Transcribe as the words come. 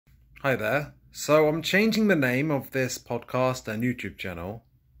Hi there. So I'm changing the name of this podcast and YouTube channel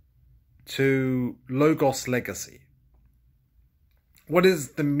to Logos Legacy. What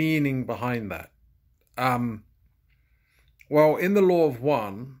is the meaning behind that? Um, well, in the Law of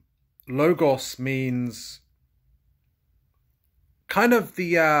One, Logos means kind of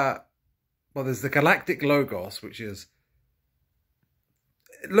there's the galactic Logos, which is,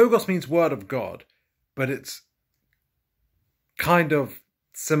 Logos means word of God, but it's kind of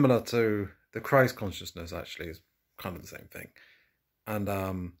similar to the Christ consciousness, actually. It's kind of the same thing.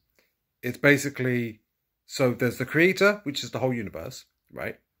 And it's basically, so there's the creator, which is the whole universe,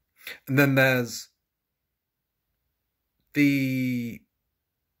 right? And then there's this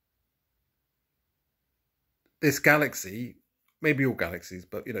galaxy, maybe all galaxies,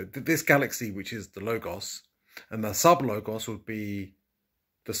 but this galaxy, which is the Logos, and the sub-Logos would be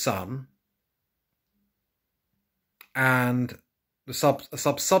the sun, and the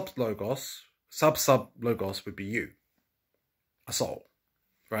sub-Logos would be you, a soul,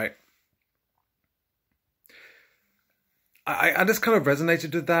 right? I just kind of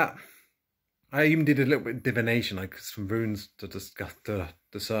resonated with that. I even did a little bit of divination, like some runes to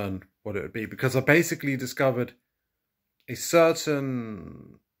discern what it would be, because I basically discovered I cast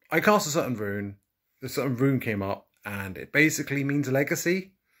a certain rune, a certain rune came up, and it basically means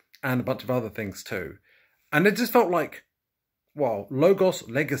legacy, and a bunch of other things too. And it just felt like, well, Logos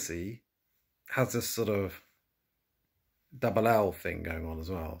Legacy has this sort of double L thing going on as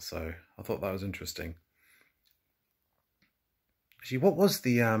well. So I thought that was interesting. Actually, what was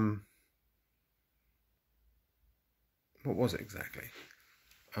it exactly?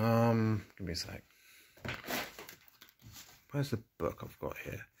 Give me a sec. Where's the book I've got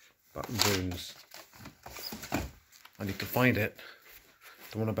here about runes? I need to find it.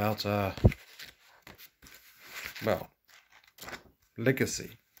 The one about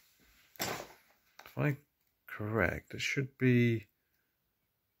legacy. If I'm correct, it should be,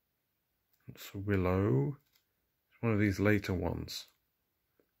 it's a willow. It's one of these later ones.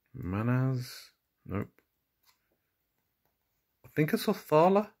 Manaz? Nope. I think it's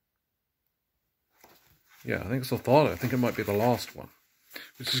Othala. Yeah, I think it's Othala. I think it might be the last one.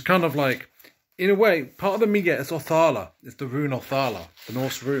 Which is kind of like, in a way, part of the Miga is Othala. It's the rune Othala. The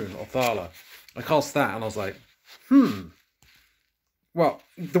Norse rune, Othala. I cast that and I was like, Well,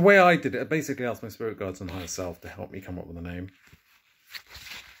 the way I did it, I basically asked my spirit guides and higher self to help me come up with a name.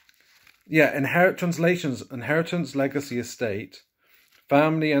 Yeah, inheritance, legacy, estate,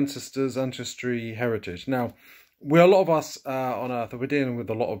 family, ancestors, ancestry, heritage. Now, a lot of us on Earth, we're dealing with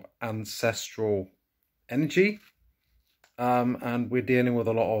a lot of ancestral energy. And we're dealing with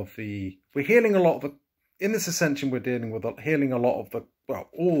we're healing a lot of the, in this ascension, we're dealing with healing a lot of the,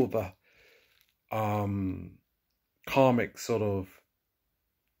 all of the karmic sort of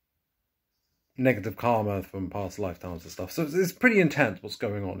negative karma from past lifetimes and stuff. So it's pretty intense what's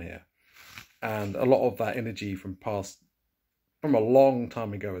going on here. And a lot of that energy from a long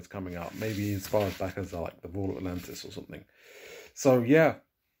time ago is coming up. Maybe as far as back as like the Fall of Atlantis or something. So yeah,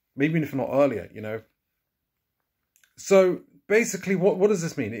 maybe if not earlier, So basically, what does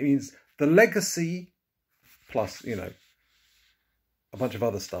this mean? It means the legacy plus, a bunch of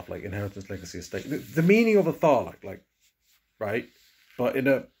other stuff like inheritance, legacy, estate. The meaning of a Thar, right? But in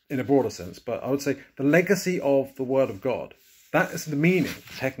a broader sense. But I would say the legacy of the Word of God. That is the meaning,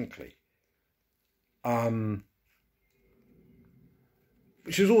 technically.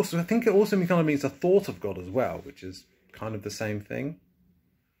 Which is also, I think it also kind of means a thought of God as well, which is kind of the same thing.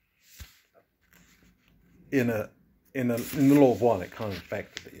 In the Law of One, it kind of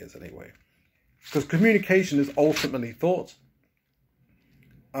effectively is anyway. Because communication is ultimately thought.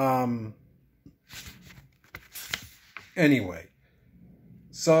 Anyway.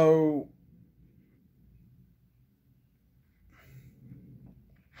 So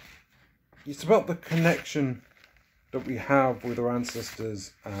it's about the connection that we have with our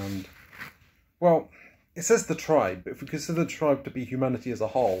ancestors and, well, it says the tribe, but if we consider the tribe to be humanity as a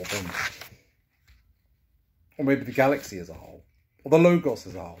whole, then, or maybe the galaxy as a whole, or the Logos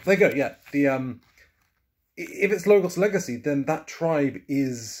as a whole. There you go, yeah. If it's Logos Legacy, then that tribe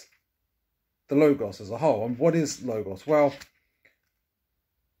is the Logos as a whole. And what is Logos? Well,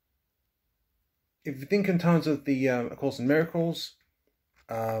 if you think in terms of the A Course in Miracles,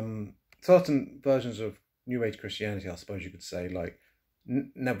 certain versions of New Age Christianity, I suppose you could say, like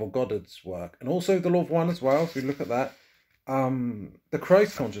Neville Goddard's work, and also the Law of One as well, if we look at that, the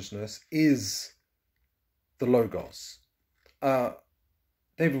Christ consciousness is the Logos. David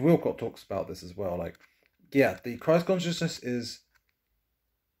Wilcott talks about this as well. Like, yeah, the Christ consciousness is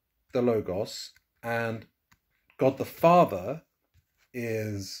the Logos, and God the Father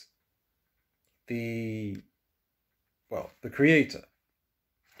is the creator,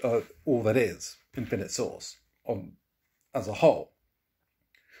 all that is infinite source as a whole.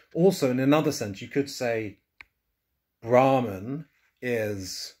 Also, in another sense, you could say Brahman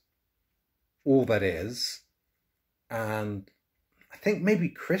is all that is, and I think maybe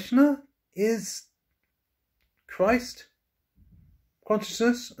Krishna is Christ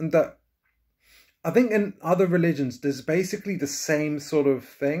consciousness, and that I think in other religions there's basically the same sort of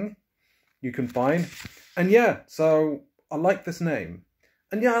thing you can find. And yeah, so I like this name.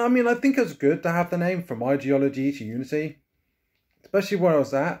 And yeah, I mean, I think it's good to have the name from ideology to unity, especially where I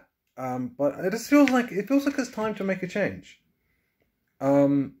was at. But it just feels like it's time to make a change.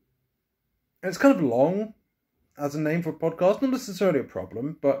 And it's kind of long as a name for a podcast, not necessarily a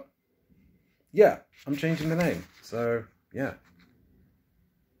problem, but yeah, I'm changing the name. So yeah.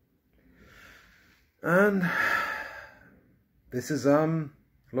 And this is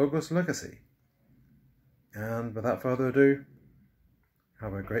Logos Legacy. And without further ado,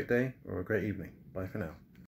 have a great day or a great evening. Bye for now.